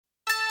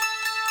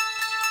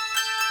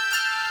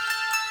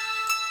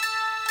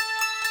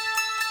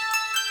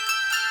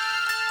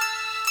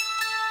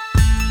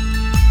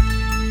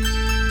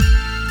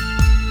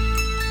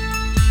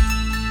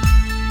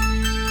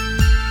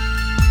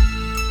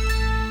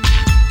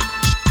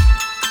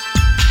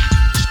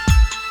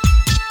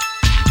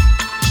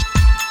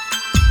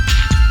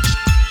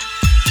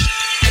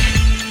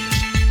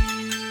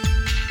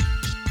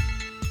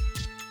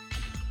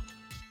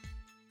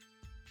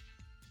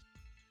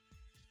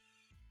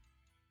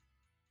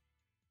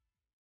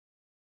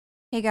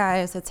Hey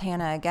guys, it's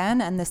Hannah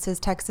again, and this is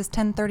Texas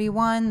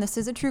 1031. This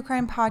is a true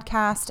crime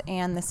podcast,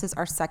 and this is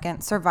our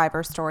second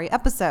survivor story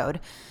episode.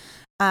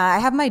 I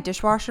have my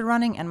dishwasher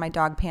running and my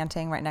dog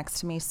panting right next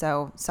to me,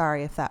 so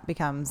sorry if that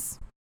becomes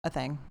a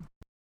thing.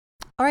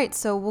 All right,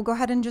 so we'll go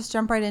ahead and just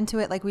jump right into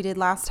it like we did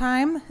last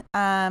time.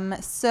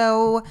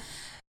 So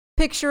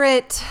picture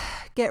it,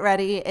 get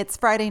ready. It's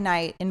Friday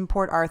night in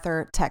Port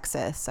Arthur,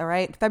 Texas, all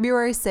right?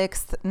 February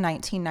 6th,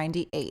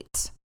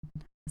 1998.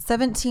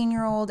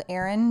 17-year-old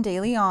Erin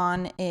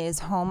DeLeon is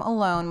home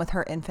alone with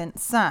her infant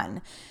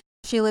son.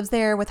 She lives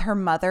there with her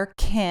mother,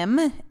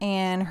 Kim,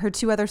 and her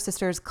two other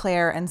sisters,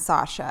 Claire and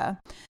Sasha.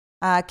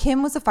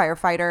 Kim was a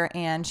firefighter,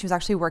 and she was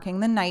actually working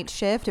the night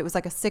shift. It was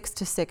like a 6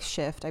 to 6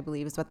 shift, I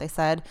believe is what they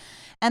said.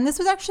 And this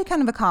was actually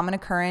kind of a common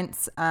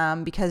occurrence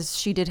because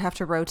she did have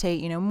to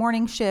rotate,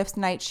 morning shifts,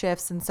 night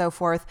shifts, and so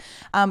forth.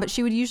 But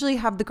she would usually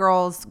have the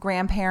girls'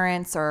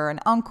 grandparents or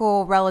an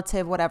uncle,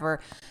 relative, whatever,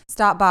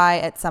 stop by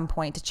at some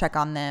point to check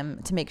on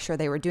them to make sure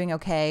they were doing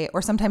okay,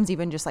 or sometimes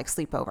even just like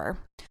sleep over.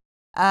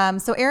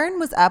 So Erin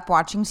was up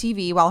watching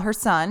TV while her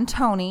son,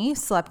 Tony,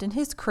 slept in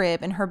his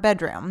crib in her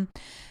bedroom.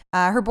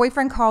 Her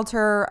boyfriend called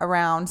her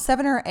around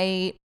 7 or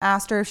 8,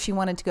 asked her if she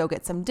wanted to go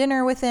get some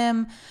dinner with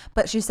him,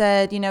 but she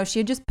said, she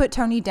had just put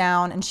Tony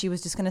down and she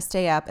was just going to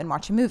stay up and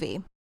watch a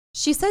movie.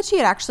 She said she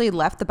had actually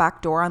left the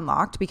back door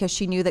unlocked because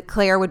she knew that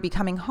Claire would be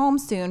coming home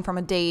soon from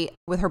a date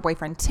with her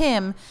boyfriend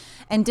Tim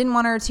and didn't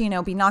want her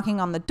to, be knocking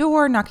on the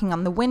door, knocking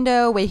on the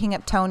window, waking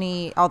up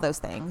Tony, all those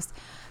things.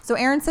 So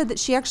Erin said that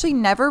she actually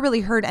never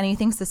really heard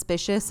anything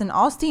suspicious and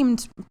all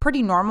seemed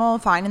pretty normal,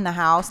 fine in the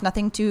house,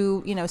 nothing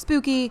too,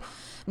 spooky,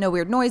 no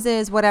weird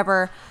noises,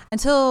 whatever,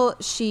 until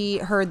she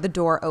heard the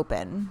door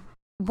open.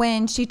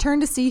 When she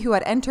turned to see who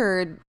had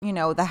entered,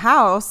 the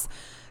house,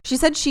 she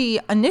said she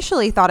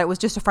initially thought it was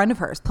just a friend of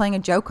hers playing a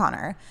joke on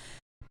her.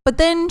 But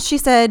then she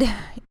said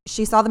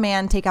she saw the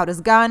man take out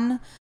his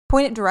gun,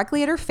 point it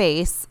directly at her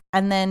face,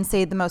 and then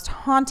say the most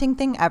haunting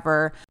thing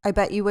ever, "I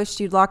bet you wished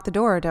you'd locked the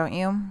door, don't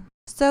you?"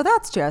 So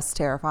that's just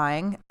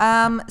terrifying.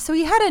 So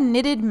he had a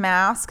knitted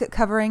mask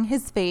covering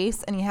his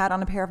face and he had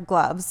on a pair of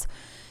gloves.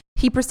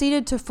 He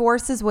proceeded to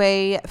force his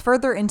way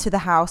further into the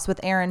house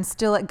with Erin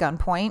still at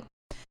gunpoint.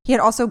 He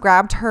had also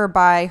grabbed her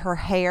by her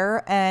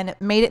hair and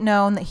made it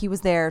known that he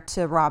was there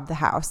to rob the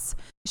house.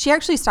 She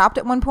actually stopped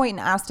at one point and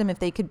asked him if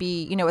they could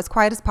be, as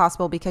quiet as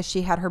possible because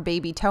she had her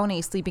baby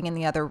Tony sleeping in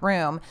the other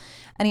room.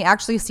 And he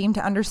actually seemed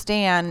to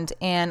understand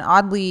and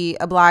oddly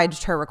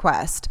obliged her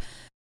request.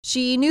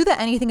 She knew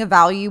that anything of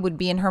value would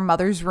be in her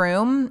mother's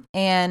room,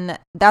 and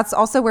that's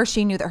also where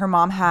she knew that her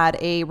mom had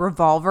a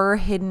revolver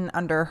hidden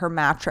under her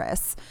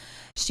mattress.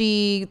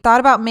 She thought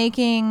about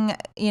making,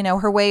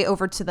 her way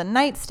over to the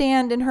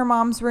nightstand in her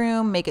mom's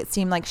room, make it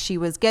seem like she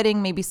was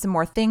getting maybe some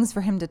more things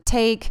for him to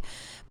take,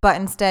 but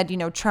instead,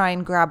 try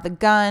and grab the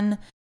gun.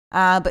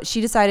 But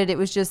she decided it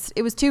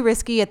was too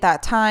risky at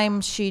that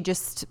time. She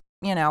just,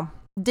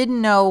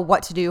 didn't know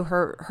what to do.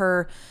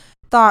 Her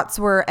thoughts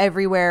were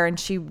everywhere and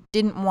she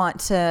didn't want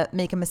to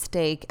make a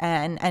mistake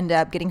and end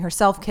up getting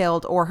herself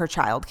killed or her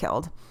child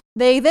killed.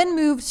 They then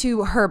moved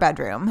to her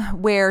bedroom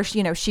where,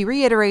 she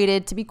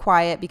reiterated to be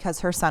quiet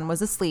because her son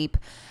was asleep,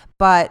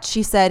 but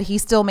she said he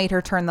still made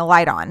her turn the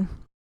light on.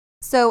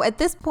 So at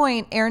this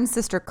point, Erin's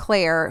sister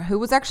Claire, who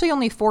was actually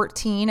only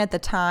 14 at the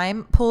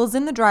time, pulls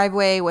in the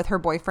driveway with her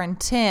boyfriend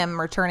Tim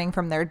returning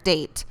from their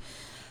date.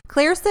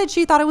 Claire said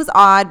she thought it was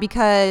odd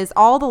because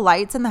all the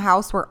lights in the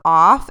house were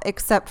off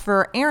except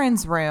for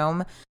Erin's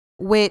room,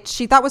 which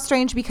she thought was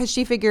strange because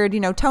she figured,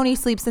 Tony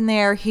sleeps in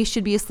there. He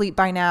should be asleep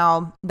by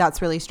now.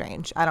 That's really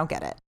strange. I don't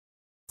get it.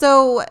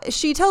 So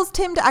she tells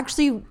Tim to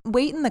actually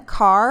wait in the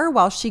car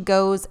while she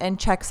goes and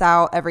checks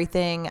out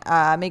everything,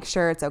 make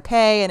sure it's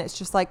okay. And it's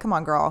just like, come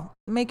on, girl,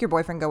 make your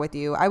boyfriend go with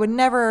you. I would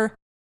never,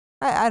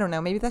 I don't know,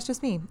 maybe that's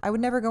just me. I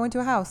would never go into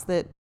a house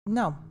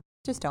no,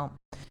 just don't.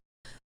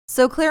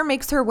 So Claire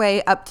makes her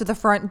way up to the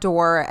front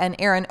door and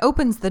Erin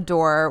opens the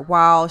door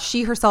while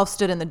she herself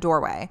stood in the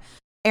doorway.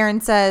 Erin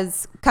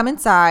says, "Come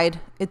inside.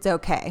 It's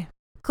okay."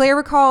 Claire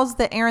recalls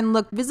that Erin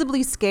looked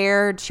visibly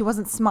scared. She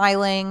wasn't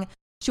smiling.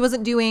 She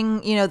wasn't doing,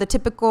 the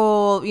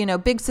typical,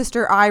 big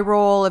sister eye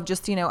roll of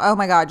just, oh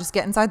my God, just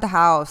get inside the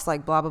house,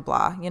 like blah, blah,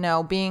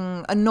 blah,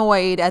 being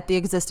annoyed at the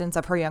existence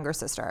of her younger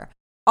sister.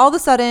 All of a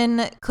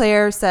sudden,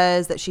 Claire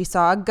says that she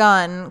saw a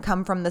gun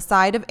come from the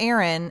side of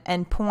Erin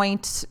and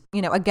point,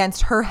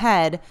 against her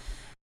head,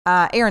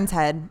 Erin's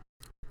head.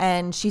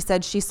 And she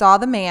said she saw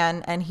the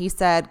man and he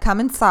said, "Come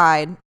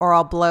inside or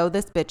I'll blow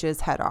this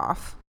bitch's head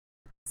off."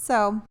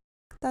 So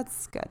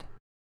that's good.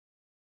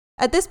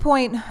 At this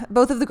point,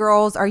 both of the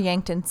girls are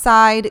yanked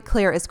inside.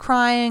 Claire is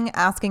crying,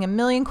 asking a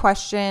million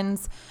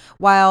questions,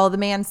 while the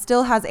man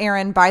still has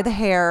Erin by the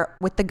hair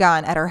with the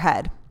gun at her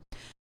head.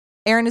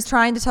 Erin is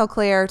trying to tell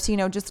Claire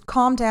to, just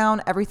calm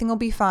down. Everything will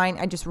be fine.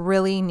 I just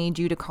really need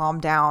you to calm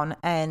down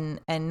and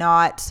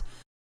not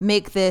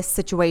make this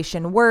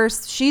situation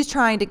worse. She's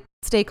trying to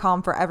stay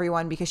calm for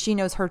everyone because she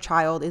knows her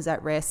child is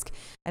at risk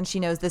and she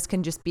knows this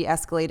can just be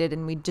escalated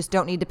and we just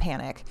don't need to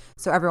panic.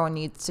 So everyone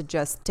needs to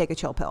just take a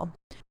chill pill.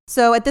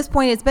 So at this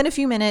point, it's been a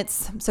few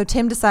minutes, so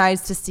Tim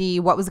decides to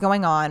see what was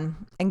going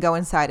on and go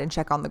inside and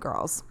check on the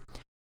girls.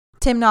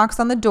 Tim knocks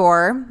on the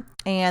door,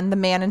 and the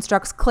man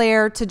instructs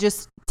Claire to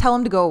just tell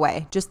him to go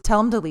away, just tell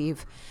him to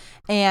leave.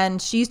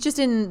 And she's just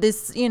in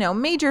this,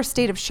 major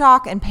state of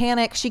shock and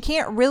panic. She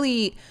can't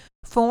really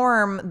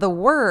form the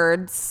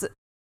words,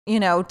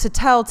 to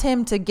tell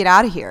Tim to get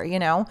out of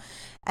here,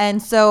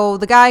 And so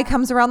the guy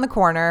comes around the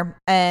corner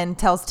and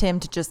tells Tim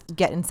to just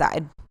get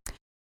inside.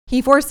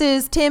 He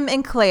forces Tim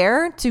and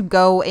Claire to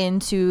go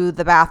into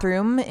the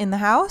bathroom in the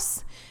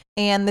house,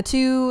 and the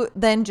two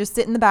then just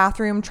sit in the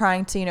bathroom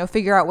trying to,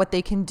 figure out what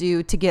they can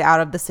do to get out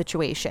of the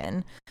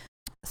situation.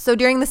 So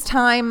during this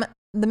time,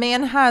 the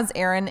man has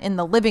Erin in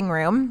the living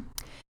room,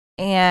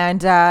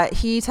 and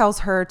he tells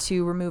her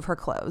to remove her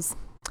clothes.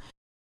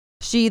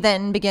 She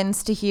then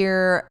begins to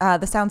hear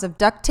the sounds of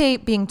duct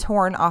tape being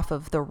torn off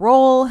of the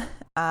roll.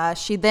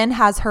 She then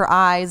has her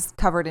eyes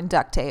covered in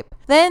duct tape.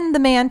 Then the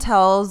man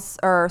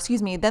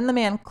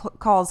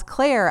calls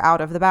Claire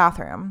out of the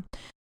bathroom.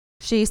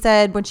 She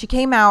said when she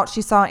came out,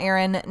 she saw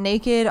Erin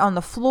naked on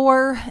the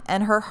floor,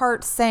 and her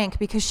heart sank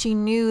because she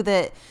knew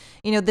that,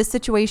 this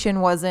situation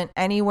wasn't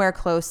anywhere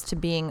close to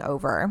being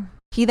over.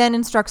 He then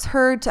instructs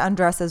her to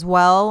undress as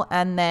well,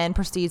 and then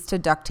proceeds to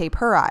duct tape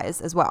her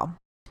eyes as well.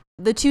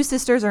 The two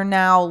sisters are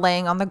now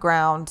laying on the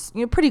ground,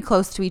 pretty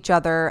close to each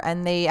other,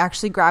 and they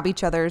actually grab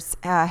each other's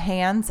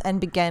hands and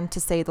begin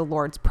to say the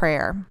Lord's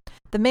Prayer.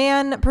 The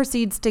man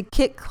proceeds to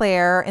kick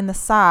Claire in the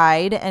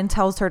side and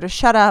tells her to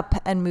shut up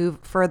and move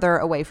further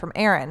away from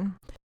Erin.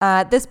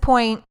 At this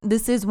point,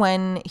 this is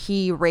when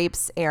he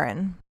rapes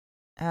Erin.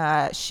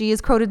 She is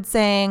quoted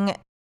saying,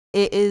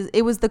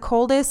 It was the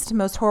coldest,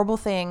 most horrible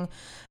thing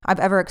I've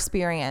ever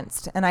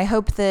experienced, and I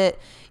hope that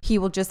he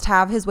will just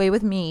have his way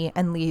with me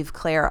and leave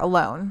Claire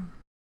alone.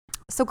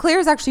 So Claire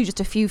is actually just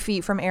a few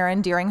feet from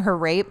Erin during her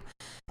rape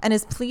and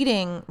is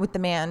pleading with the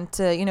man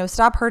to,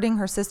 stop hurting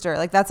her sister.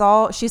 Like that's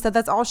all she said.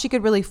 That's all she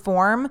could really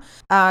form.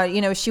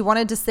 She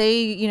wanted to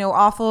say,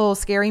 awful,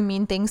 scary,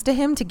 mean things to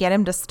him to get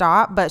him to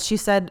stop. But she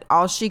said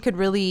all she could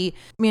really,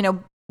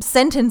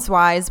 sentence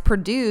wise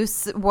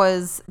produce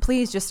was,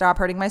 please just stop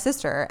hurting my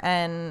sister.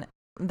 And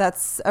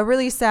that's a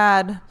really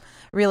sad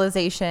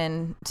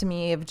realization to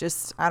me of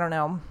just, I don't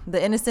know,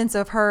 the innocence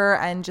of her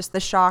and just the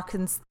shock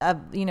of,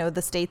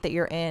 the state that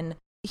you're in.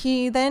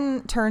 He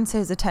then turns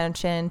his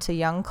attention to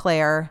young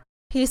Claire.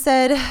 She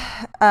said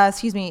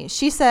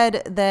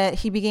that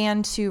he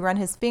began to run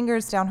his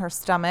fingers down her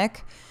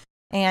stomach,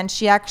 and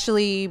she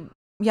actually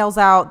yells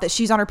out that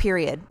she's on her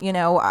period.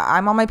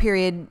 I'm on my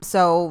period.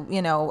 So,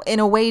 in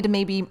a way to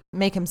maybe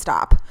make him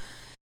stop.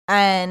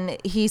 And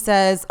he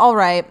says, all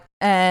right,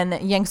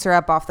 and yanks her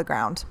up off the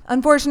ground.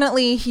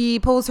 Unfortunately, he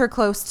pulls her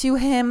close to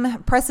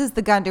him, presses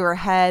the gun to her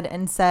head,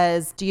 and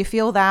says, do you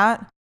feel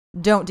that?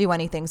 Don't do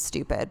anything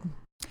stupid.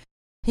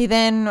 He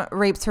then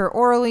rapes her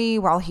orally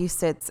while he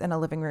sits in a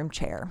living room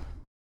chair.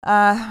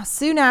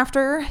 Soon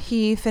after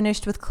he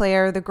finished with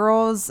Claire, the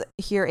girls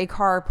hear a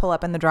car pull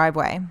up in the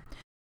driveway.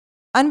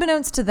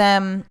 Unbeknownst to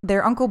them,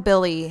 their Uncle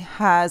Billy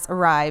has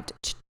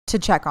arrived to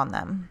check on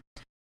them.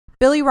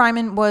 Billy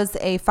Ryman was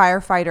a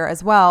firefighter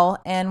as well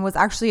and was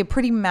actually a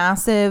pretty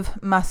massive,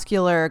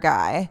 muscular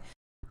guy.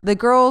 The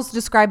girls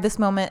described this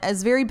moment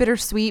as very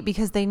bittersweet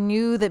because they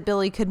knew that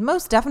Billy could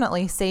most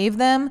definitely save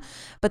them,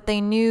 but they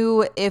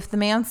knew if the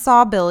man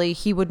saw Billy,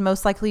 he would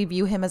most likely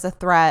view him as a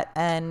threat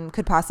and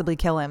could possibly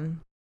kill him.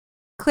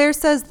 Claire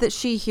says that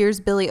she hears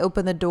Billy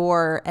open the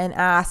door and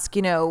ask,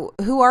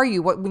 who are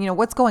you?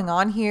 What's going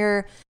on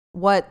here?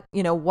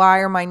 Why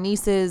are my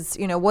nieces,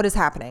 what is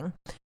happening?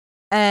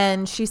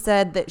 And she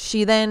said that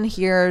she then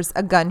hears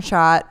a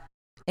gunshot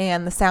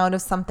and the sound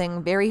of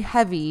something very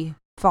heavy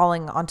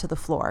falling onto the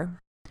floor.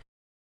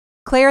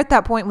 Claire at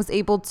that point was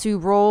able to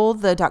roll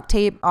the duct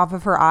tape off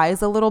of her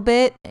eyes a little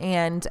bit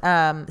and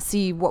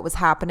see what was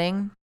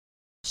happening.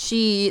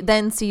 She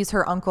then sees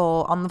her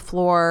uncle on the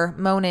floor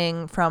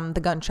moaning from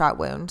the gunshot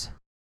wound.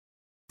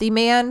 The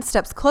man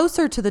steps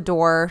closer to the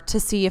door to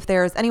see if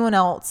there's anyone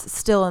else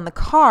still in the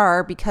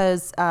car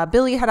because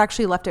Billy had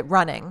actually left it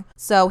running.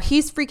 So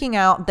he's freaking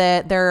out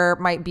that there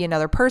might be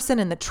another person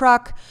in the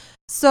truck.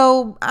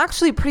 So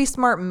actually pretty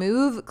smart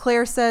move.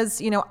 Claire says,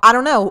 I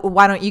don't know.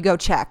 Why don't you go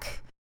check?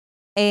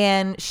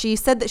 And she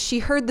said that she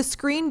heard the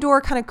screen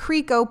door kind of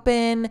creak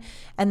open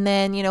and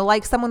then,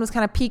 like someone was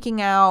kind of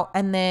peeking out,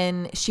 and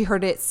then she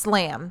heard it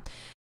slam.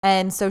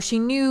 And so she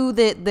knew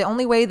that the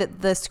only way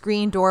that the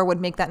screen door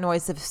would make that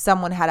noise if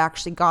someone had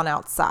actually gone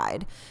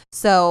outside.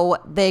 So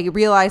they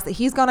realized that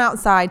he's gone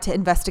outside to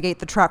investigate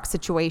the truck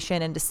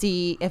situation and to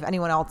see if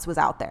anyone else was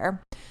out there.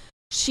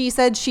 She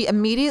said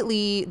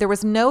there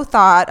was no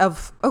thought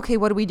of, okay,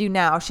 what do we do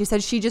now? She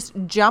said she just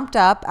jumped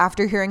up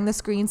after hearing the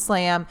screen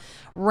slam,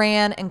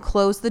 ran and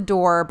closed the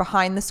door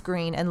behind the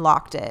screen and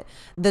locked it.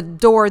 The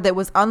door that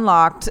was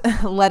unlocked,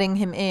 letting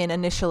him in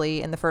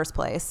initially in the first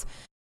place.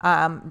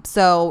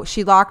 So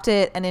she locked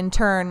it, and in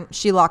turn,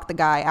 she locked the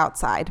guy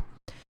outside.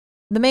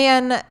 The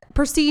man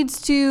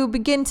proceeds to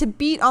begin to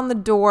beat on the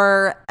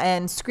door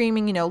and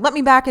screaming, let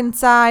me back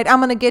inside. I'm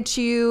going to get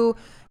you.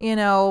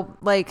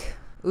 like,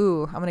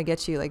 ooh, I'm going to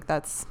get you. Like,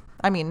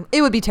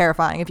 it would be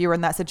terrifying if you were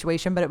in that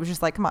situation, but it was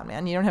just like, come on,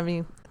 man, you don't have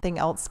anything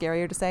else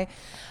scarier to say.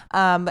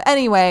 But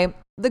anyway,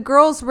 the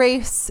girls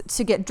race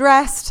to get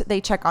dressed.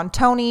 They check on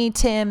Tony,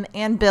 Tim,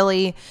 and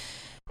Billy.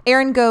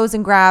 Erin goes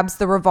and grabs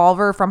the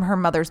revolver from her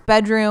mother's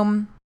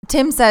bedroom.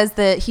 Tim says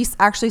that he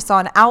actually saw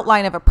an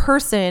outline of a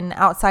person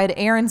outside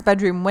Erin's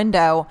bedroom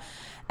window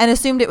and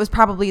assumed it was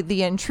probably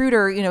the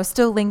intruder,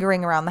 still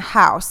lingering around the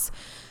house.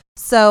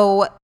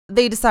 So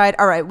they decide,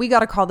 all right, we got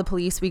to call the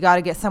police. We got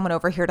to get someone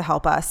over here to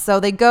help us. So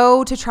they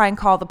go to try and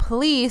call the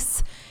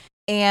police.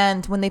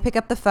 And when they pick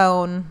up the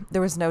phone,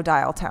 there was no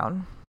dial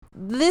tone.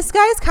 This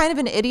guy's kind of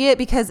an idiot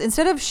because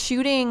instead of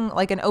shooting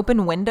like an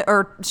open window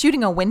or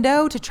shooting a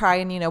window to try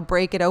and,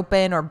 break it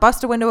open or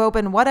bust a window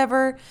open,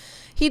 whatever,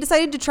 he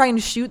decided to try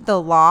and shoot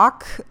the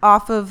lock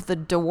off of the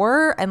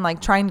door and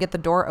like try and get the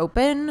door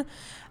open.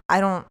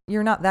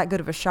 You're not that good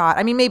of a shot.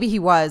 I mean, maybe he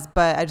was,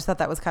 but I just thought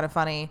that was kind of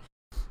funny.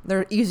 There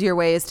are easier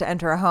ways to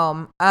enter a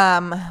home.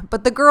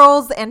 But the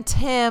girls and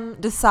Tim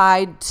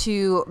decide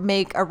to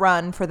make a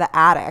run for the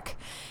attic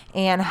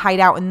and hide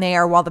out in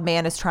there while the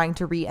man is trying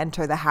to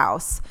re-enter the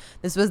house.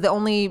 This was the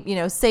only,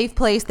 safe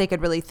place they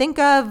could really think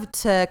of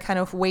to kind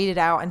of wait it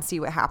out and see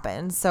what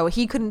happens. So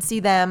he couldn't see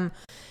them,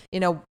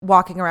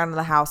 walking around in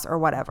the house or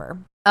whatever.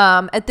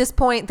 At this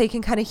point, they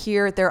can kind of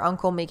hear their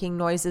uncle making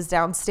noises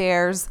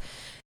downstairs.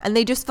 And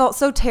they just felt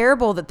so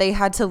terrible that they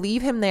had to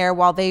leave him there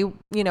while they,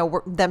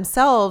 were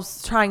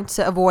themselves trying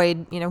to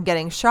avoid,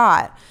 getting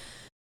shot.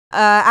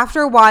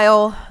 After a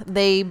while,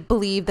 they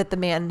believe that the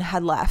man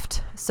had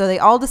left. So they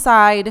all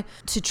decide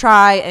to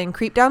try and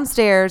creep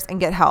downstairs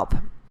and get help.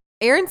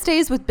 Erin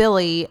stays with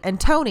Billy and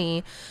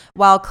Tony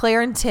while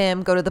Claire and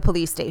Tim go to the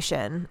police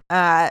station.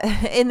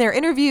 In their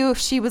interview,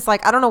 she was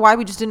like, I don't know why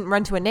we just didn't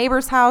run to a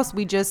neighbor's house.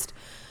 We just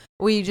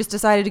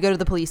decided to go to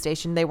the police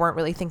station. They weren't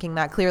really thinking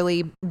that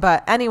clearly.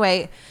 But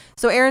anyway,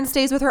 so Erin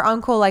stays with her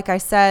uncle, like I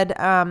said,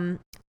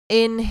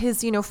 in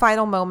his,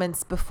 final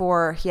moments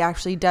before he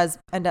actually does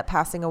end up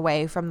passing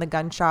away from the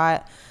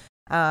gunshot.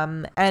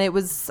 And it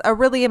was a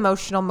really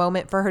emotional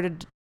moment for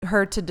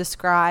her to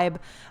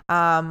describe.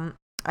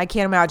 I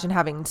can't imagine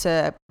having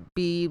to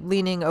be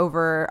leaning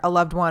over a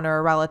loved one or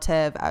a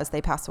relative as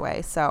they pass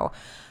away. So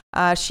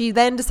she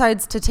then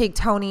decides to take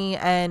Tony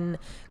and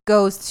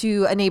goes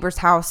to a neighbor's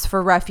house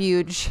for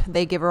refuge.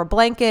 They give her a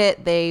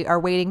blanket. They are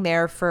waiting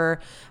there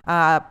for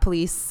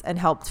police and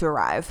help to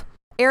arrive.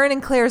 Erin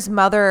and Claire's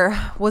mother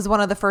was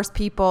one of the first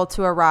people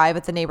to arrive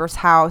at the neighbor's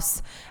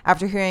house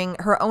after hearing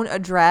her own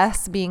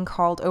address being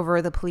called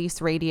over the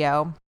police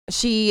radio.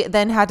 She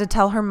then had to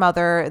tell her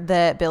mother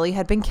that Billy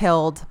had been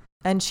killed,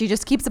 and she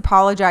just keeps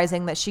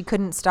apologizing that she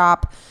couldn't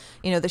stop,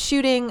 the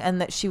shooting,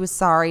 and that she was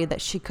sorry that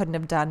she couldn't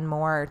have done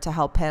more to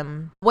help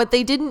him. What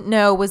they didn't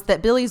know was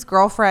that Billy's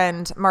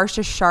girlfriend,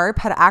 Marcia Sharp,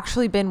 had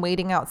actually been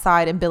waiting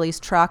outside in Billy's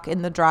truck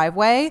in the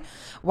driveway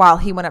while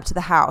he went up to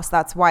the house.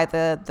 That's why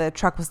the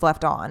truck was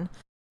left on.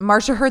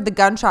 Marcia heard the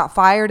gunshot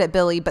fired at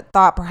Billy, but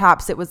thought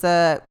perhaps it was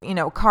a,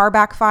 car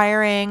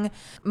backfiring.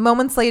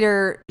 Moments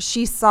later,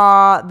 she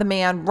saw the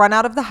man run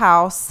out of the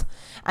house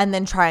and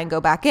then try and go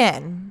back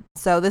in.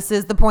 So this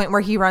is the point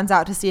where he runs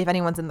out to see if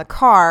anyone's in the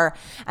car,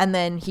 and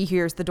then he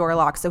hears the door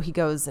locked, so he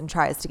goes and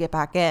tries to get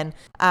back in.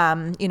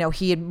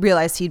 He had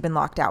realized he'd been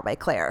locked out by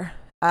Claire.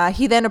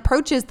 He then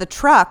approaches the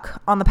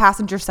truck on the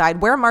passenger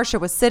side where Marcia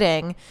was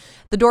sitting.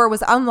 The door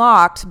was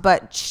unlocked,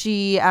 but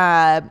she...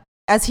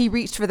 as he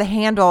reached for the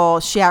handle,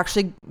 she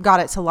actually got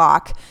it to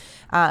lock.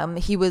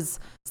 He was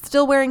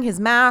still wearing his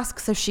mask,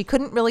 so she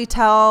couldn't really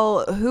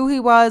tell who he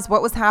was,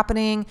 what was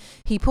happening.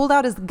 He pulled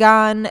out his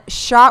gun,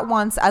 shot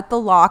once at the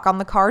lock on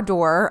the car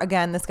door.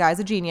 Again, this guy's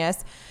a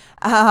genius.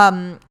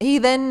 He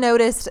then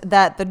noticed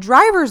that the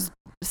driver's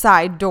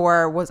side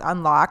door was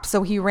unlocked,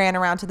 so he ran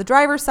around to the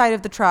driver's side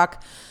of the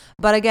truck.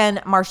 But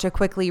again, Marcia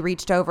quickly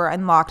reached over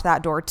and locked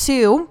that door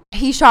too.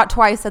 He shot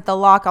twice at the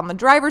lock on the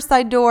driver's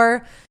side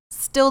door.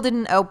 Still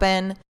didn't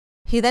open.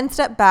 He then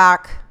stepped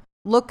back,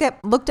 looked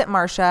at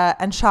Marcia,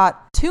 and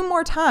shot 2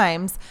 more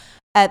times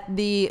at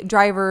the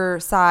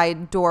driver's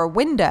side door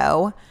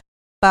window.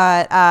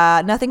 But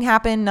nothing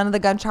happened. None of the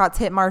gunshots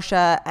hit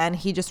Marcia, and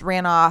he just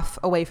ran off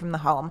away from the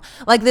home.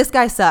 Like, this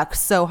guy sucks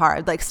so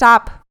hard. Like,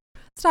 stop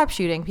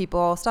shooting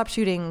people. Stop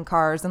shooting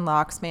cars and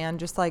locks, man.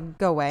 Just like,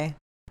 go away.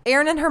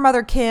 Erin and her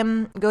mother,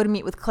 Kim, go to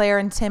meet with Claire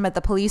and Tim at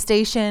the police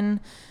station.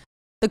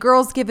 The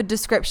girls give a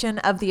description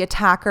of the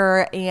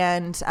attacker,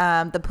 and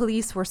the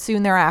police were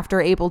soon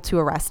thereafter able to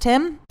arrest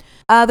him.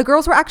 The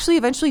girls were actually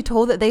eventually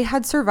told that they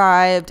had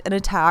survived an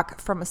attack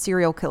from a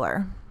serial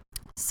killer.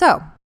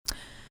 So,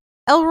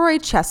 Elroy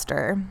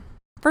Chester.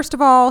 First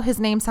of all, his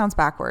name sounds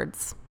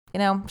backwards.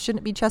 Shouldn't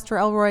it be Chester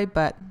Elroy,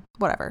 but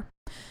whatever.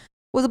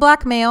 Was a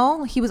black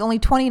male. He was only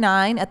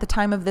 29 at the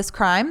time of this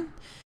crime.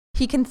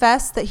 He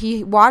confessed that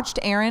he watched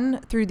Erin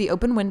through the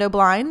open window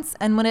blinds,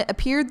 and when it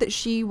appeared that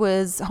she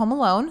was home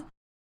alone,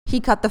 he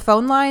cut the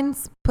phone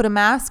lines, put a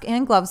mask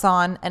and gloves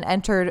on, and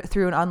entered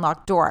through an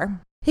unlocked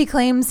door. He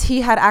claims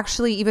he had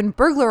actually even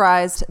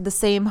burglarized the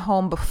same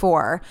home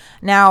before.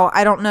 Now,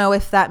 I don't know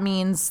if that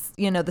means,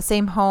 the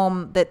same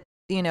home that,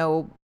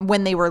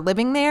 when they were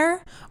living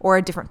there or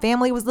a different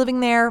family was living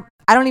there.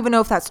 I don't even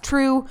know if that's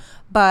true,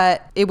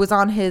 but it was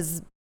on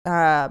his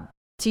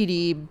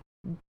TD,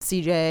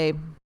 CJ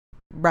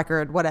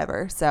record,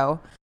 whatever.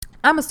 So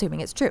I'm assuming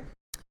it's true.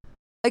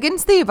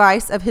 Against the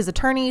advice of his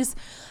attorneys,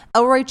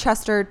 Elroy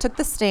Chester took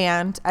the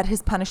stand at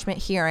his punishment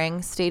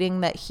hearing,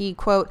 stating that he,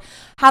 quote,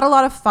 had a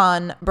lot of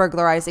fun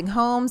burglarizing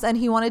homes and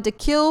he wanted to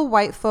kill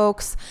white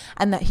folks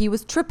and that he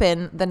was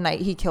tripping the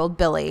night he killed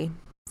Billy.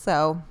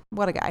 So,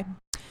 what a guy.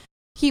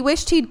 He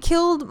wished he'd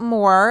killed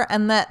more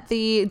and that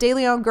the De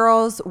Leon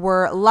girls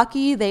were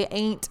lucky they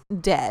ain't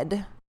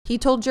dead. He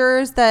told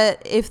jurors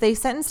that if they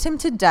sentenced him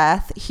to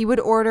death, he would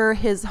order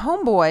his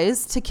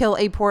homeboys to kill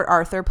a Port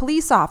Arthur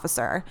police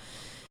officer.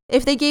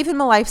 If they gave him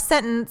a life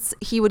sentence,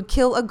 he would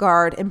kill a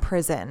guard in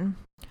prison.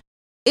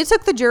 It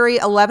took the jury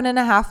 11 and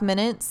a half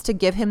minutes to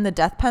give him the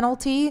death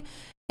penalty.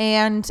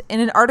 And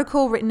in an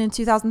article written in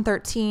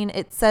 2013,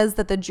 it says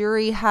that the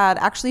jury had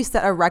actually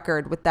set a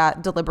record with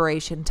that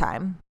deliberation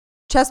time.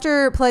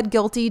 Chester pled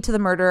guilty to the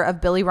murder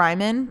of Billy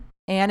Ryman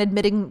and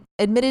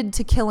admitted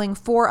to killing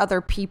 4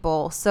 other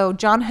people. So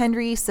John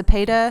Henry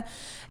Cepeda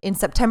in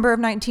September of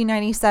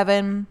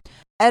 1997,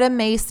 Etta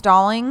Mae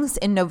Stallings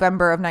in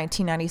November of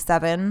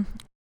 1997,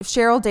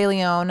 Cheryl De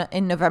Leon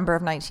in November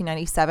of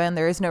 1997.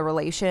 There is no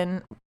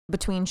relation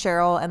between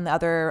Cheryl and the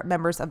other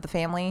members of the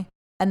family.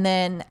 And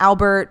then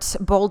Albert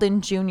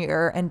Bolden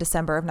Jr. in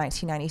December of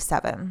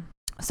 1997.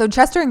 So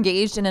Chester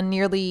engaged in a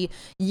nearly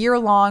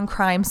year-long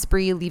crime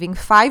spree, leaving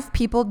 5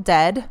 people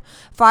dead,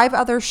 5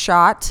 others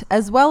shot,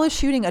 as well as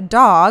shooting a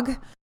dog,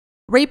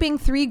 raping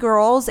 3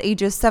 girls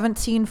ages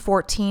 17,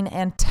 14,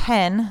 and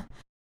 10,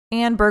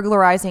 and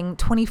burglarizing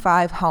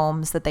 25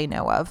 homes that they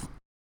know of.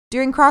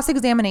 During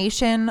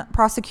cross-examination,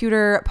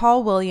 prosecutor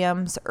Paul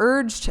Williams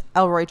urged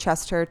Elroy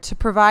Chester to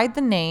provide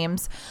the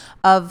names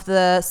of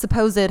the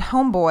supposed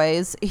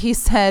homeboys he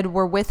said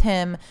were with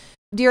him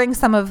during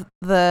some of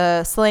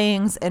the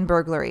slayings and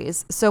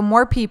burglaries, so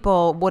more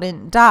people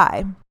wouldn't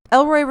die.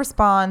 Elroy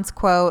responds,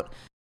 quote,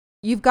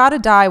 "You've got to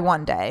die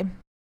one day."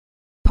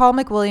 Paul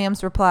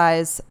McWilliams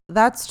replies,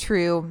 "That's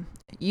true.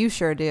 You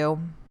sure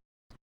do."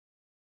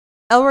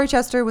 Elroy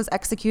Chester was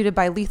executed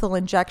by lethal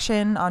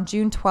injection on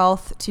June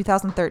 12,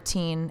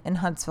 2013 in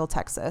Huntsville,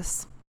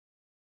 Texas.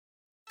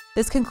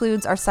 This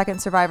concludes our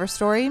second survivor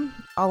story.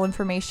 All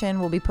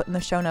information will be put in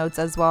the show notes,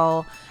 as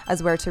well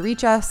as where to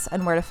reach us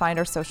and where to find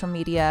our social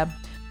media.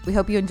 We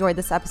hope you enjoyed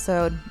this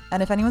episode,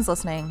 and if anyone's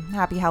listening,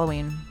 happy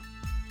Halloween.